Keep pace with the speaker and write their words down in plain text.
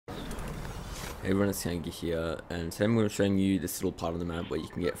Hey everyone, it's Kangi here, and today I'm going to be showing you this little part of the map where you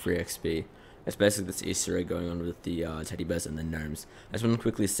can get free XP. It's basically this Easter egg going on with the teddy bears and the gnomes. I just want to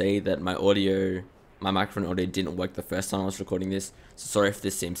quickly say that my microphone audio didn't work the first time I was recording this, so sorry if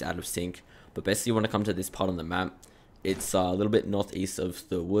this seems out of sync. But basically, when I come to this part on the map, it's a little bit northeast of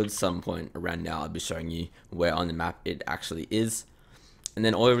the woods. Some point around now, I'll be showing you where on the map it actually is. And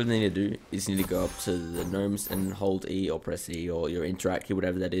then all you really need to do is you need to go up to the gnomes and hold E or press E or your interact key,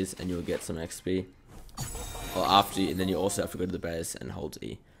 whatever that is, and you'll get some XP. Or after, and then you also have to go to the bears and hold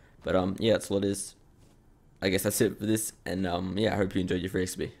E. But yeah, that's all it is. I guess that's it for this, and yeah, I hope you enjoyed your free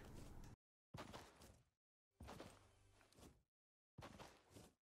XP.